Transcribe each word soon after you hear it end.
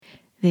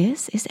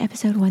This is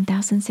episode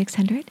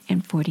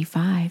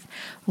 1645.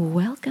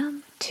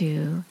 Welcome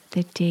to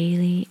the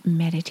Daily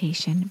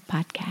Meditation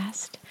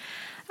Podcast.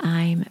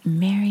 I'm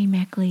Mary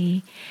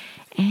Meckley,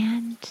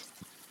 and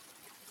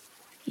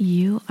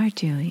you are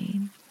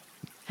doing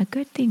a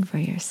good thing for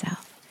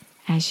yourself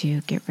as you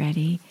get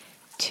ready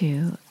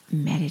to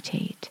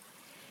meditate.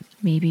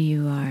 Maybe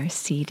you are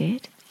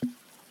seated,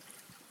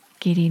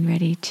 getting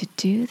ready to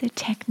do the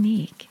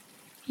technique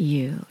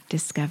you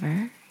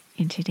discover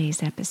in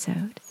today's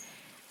episode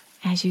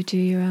as you do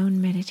your own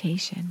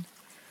meditation.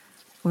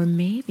 Or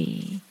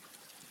maybe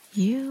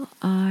you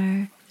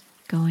are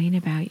going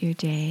about your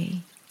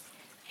day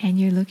and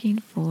you're looking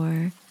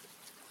for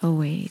a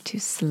way to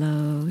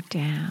slow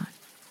down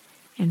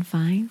and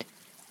find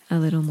a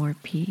little more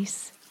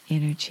peace,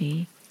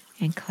 energy,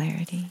 and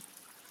clarity.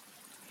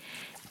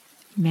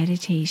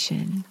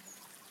 Meditation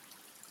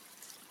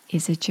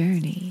is a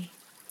journey.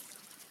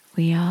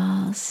 We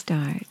all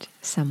start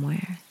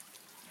somewhere.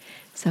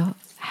 So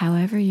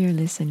however you're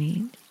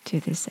listening to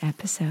this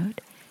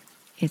episode,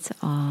 it's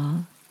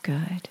all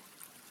good.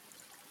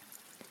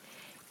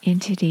 In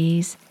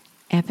today's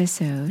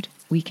episode,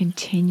 we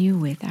continue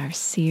with our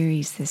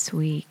series this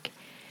week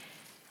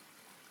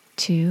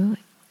to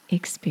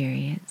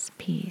experience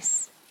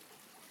peace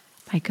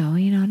by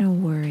going on a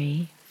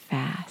worry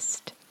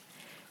fast,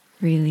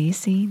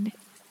 releasing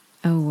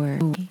a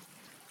worry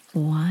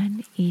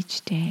one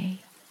each day.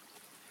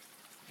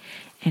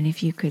 And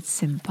if you could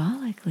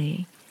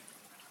symbolically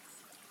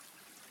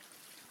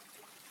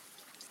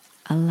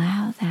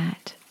allow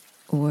that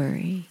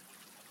worry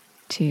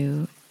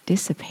to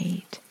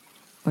dissipate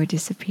or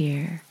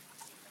disappear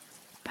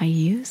by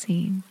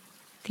using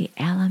the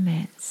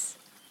elements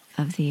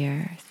of the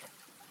earth,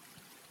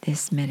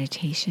 this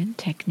meditation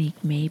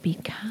technique may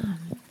become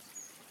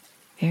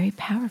very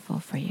powerful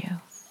for you.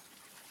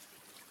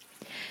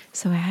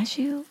 So as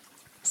you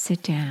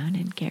sit down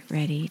and get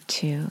ready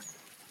to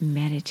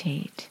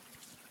meditate,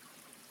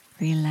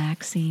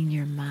 relaxing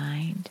your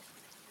mind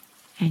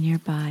and your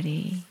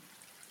body,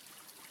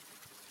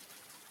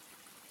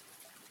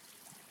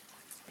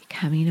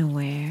 becoming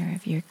aware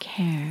of your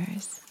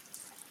cares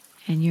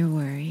and your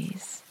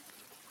worries.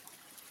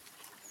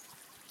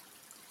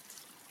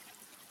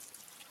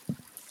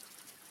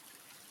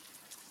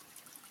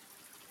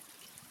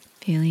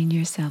 Feeling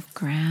yourself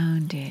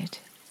grounded.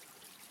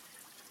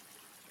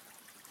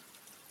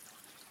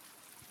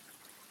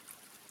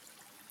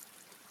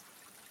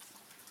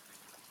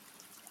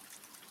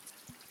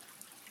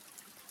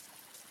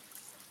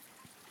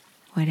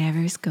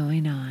 Whatever's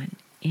going on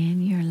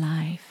in your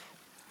life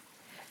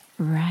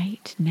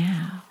right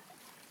now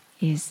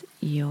is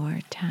your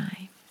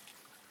time.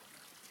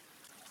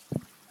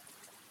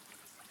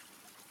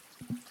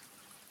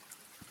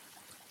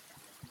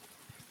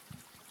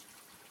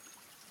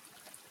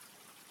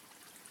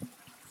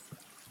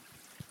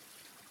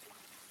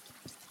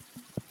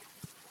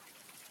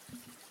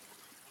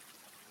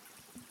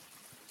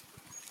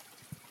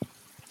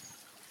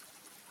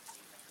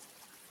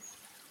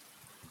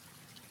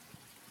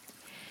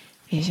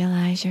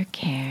 Visualize your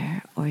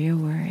care or your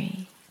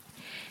worry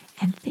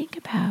and think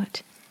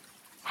about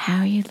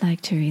how you'd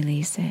like to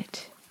release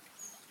it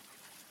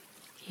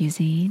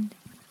using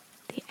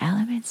the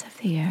elements of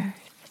the earth.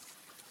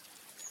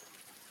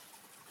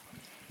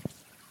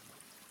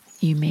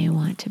 You may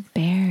want to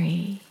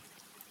bury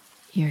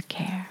your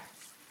care.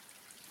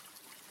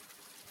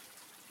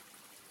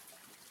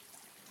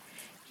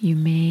 You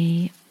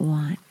may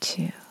want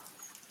to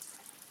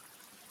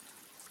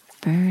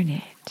burn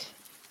it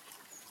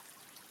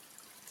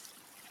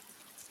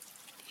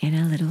in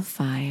a little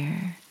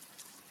fire,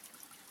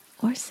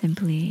 or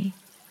simply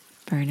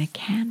burn a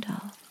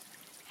candle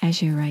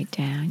as you write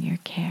down your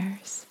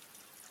cares.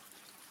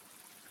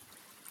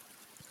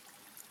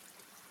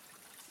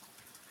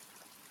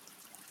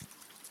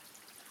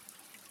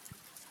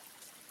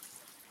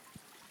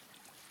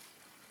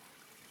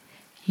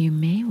 You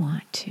may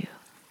want to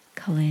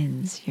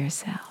cleanse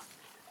yourself,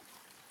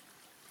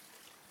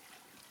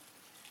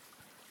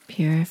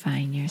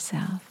 purifying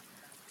yourself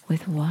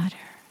with water.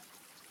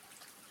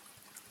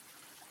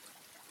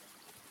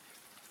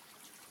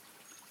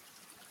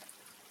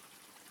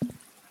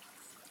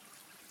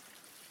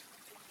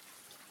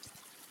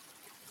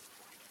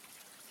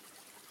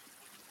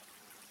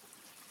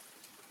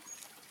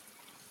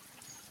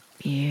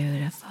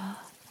 Beautiful.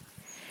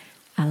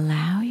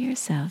 Allow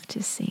yourself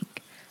to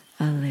sink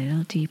a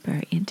little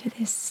deeper into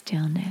this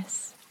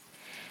stillness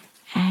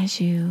as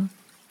you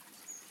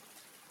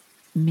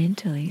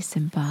mentally,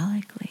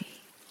 symbolically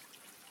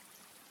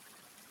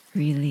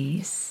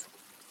release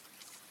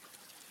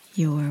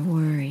your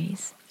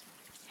worries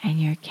and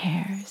your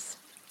cares.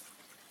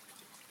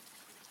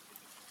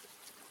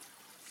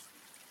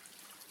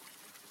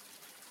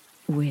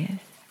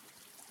 With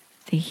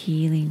the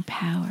healing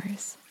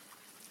powers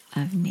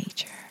of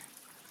nature.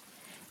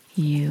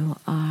 You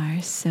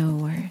are so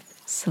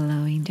worth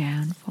slowing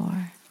down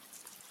for.